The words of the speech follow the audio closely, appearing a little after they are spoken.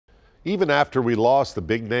Even after we lost the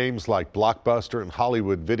big names like Blockbuster and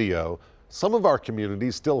Hollywood Video, some of our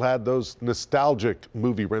communities still had those nostalgic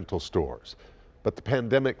movie rental stores. But the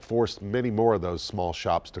pandemic forced many more of those small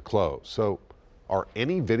shops to close. So are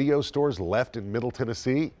any video stores left in Middle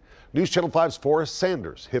Tennessee? News Channel 5's Forrest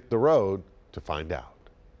Sanders hit the road to find out.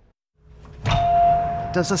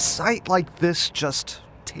 Does a sight like this just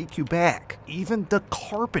take you back? Even the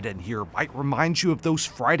carpet in here might remind you of those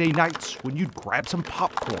Friday nights when you'd grab some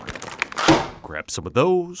popcorn. Grab some of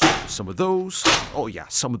those, oh yeah,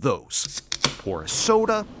 some of those. Pour a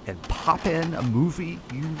soda and pop in a movie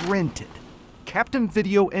you rented. Captain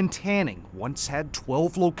Video and Tanning once had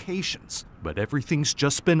 12 locations, but everything's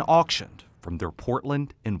just been auctioned from their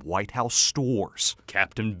Portland and White House stores.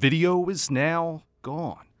 Captain Video is now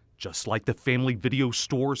gone. Just like the family video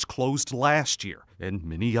stores closed last year, and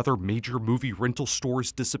many other major movie rental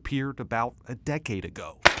stores disappeared about a decade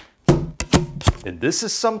ago. And this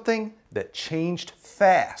is something that changed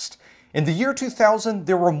fast. In the year 2000,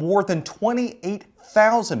 there were more than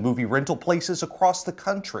 28,000 movie rental places across the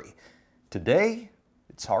country. Today,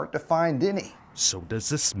 it's hard to find any. So does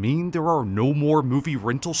this mean there are no more movie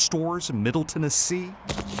rental stores in Middle Tennessee?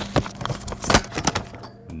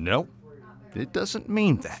 No. It doesn't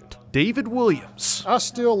mean that. David Williams. I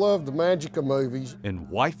still love the magic of movies. And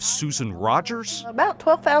wife Susan Rogers. About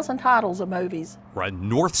 12,000 titles of movies. Run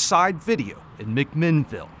Northside Video in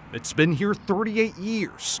McMinnville. It's been here 38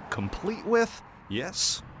 years, complete with,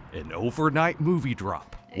 yes, an overnight movie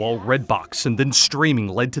drop. While Redbox and then streaming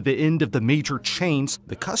led to the end of the major chains,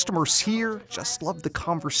 the customers here just love the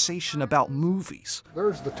conversation about movies.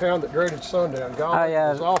 There's the Town That Dreaded Sundown. Gone. It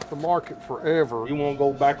was off the market forever. You want to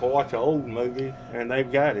go back and watch an old movie, and they've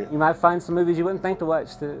got it. You might find some movies you wouldn't think to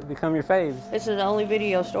watch to become your faves. This is the only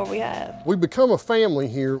video store we have. We become a family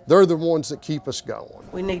here. They're the ones that keep us going.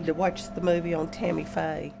 We need to watch the movie on Tammy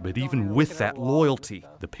Faye. But even with that loyalty,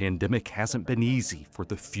 the pandemic hasn't been easy for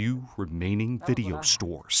the few remaining video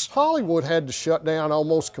stores. Hollywood had to shut down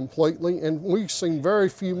almost completely, and we've seen very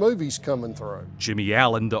few movies coming through. Jimmy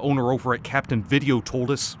Allen, the owner over at Captain Video,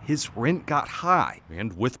 told us his rent got high,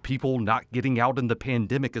 and with people not getting out in the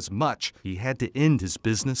pandemic as much, he had to end his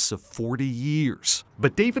business of 40 years.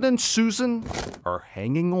 But David and Susan are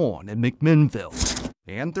hanging on in McMinnville,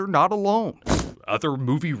 and they're not alone. Other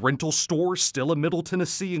movie rental stores still in Middle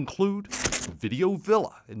Tennessee include Video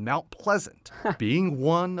Villa in Mount Pleasant, being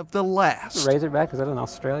one of the last. Razorback, is that an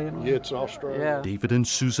Australian one? Yeah, it's Australia. Yeah. David and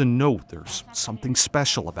Susan know there's something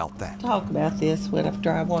special about that. Talk about this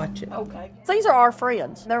after I watch it. Okay. These are our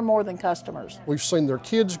friends. They're more than customers. We've seen their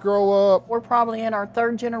kids grow up. We're probably in our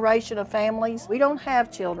third generation of families. We don't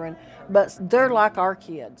have children, but they're like our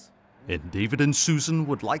kids. And David and Susan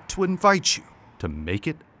would like to invite you to make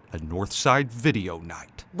it a Northside Video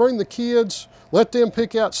night. Bring the kids, let them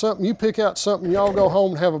pick out something, you pick out something, y'all go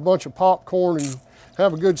home and have a bunch of popcorn and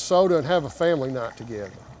have a good soda and have a family night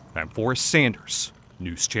together. I'm Forrest Sanders,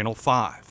 News Channel 5.